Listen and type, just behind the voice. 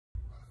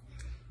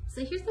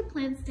So here's the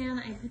plant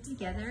stand I put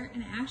together,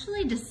 and I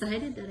actually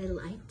decided that I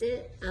liked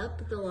it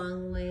up the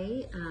long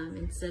way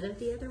instead of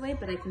the other way,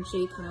 but I can show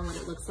you kind of what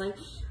it looks like.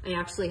 I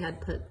actually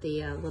had put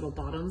the little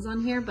bottoms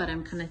on here, but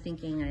I'm kind of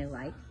thinking I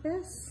like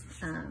this.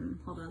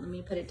 Hold on, let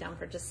me put it down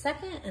for just a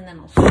second and then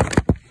I'll show you.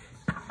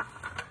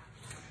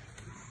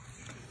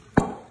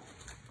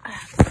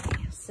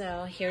 Okay,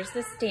 so here's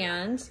the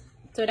stand.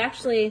 So it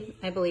actually,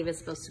 I believe it's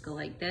supposed to go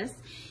like this.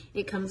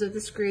 It comes with a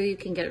screw, you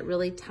can get it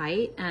really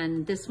tight,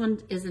 and this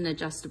one isn't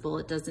adjustable,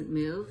 it doesn't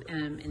move,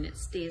 and it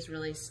stays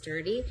really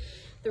sturdy.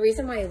 The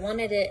reason why I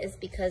wanted it is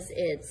because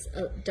it's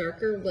a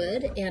darker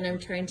wood, and I'm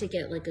trying to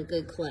get like a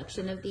good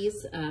collection of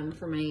these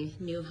for my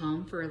new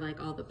home, for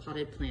like all the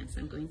potted plants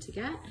I'm going to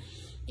get.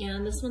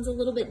 And this one's a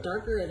little bit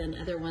darker than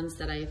other ones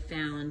that I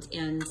found,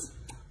 and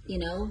you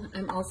know,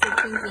 I'm also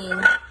thinking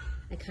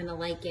I kind of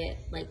like it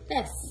like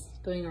this,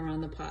 going around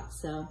the pot.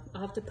 So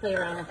I'll have to play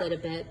around with it a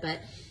bit,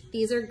 but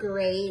these are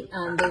great.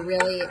 They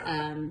really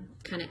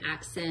kind of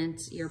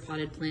accent your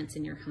potted plants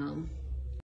in your home.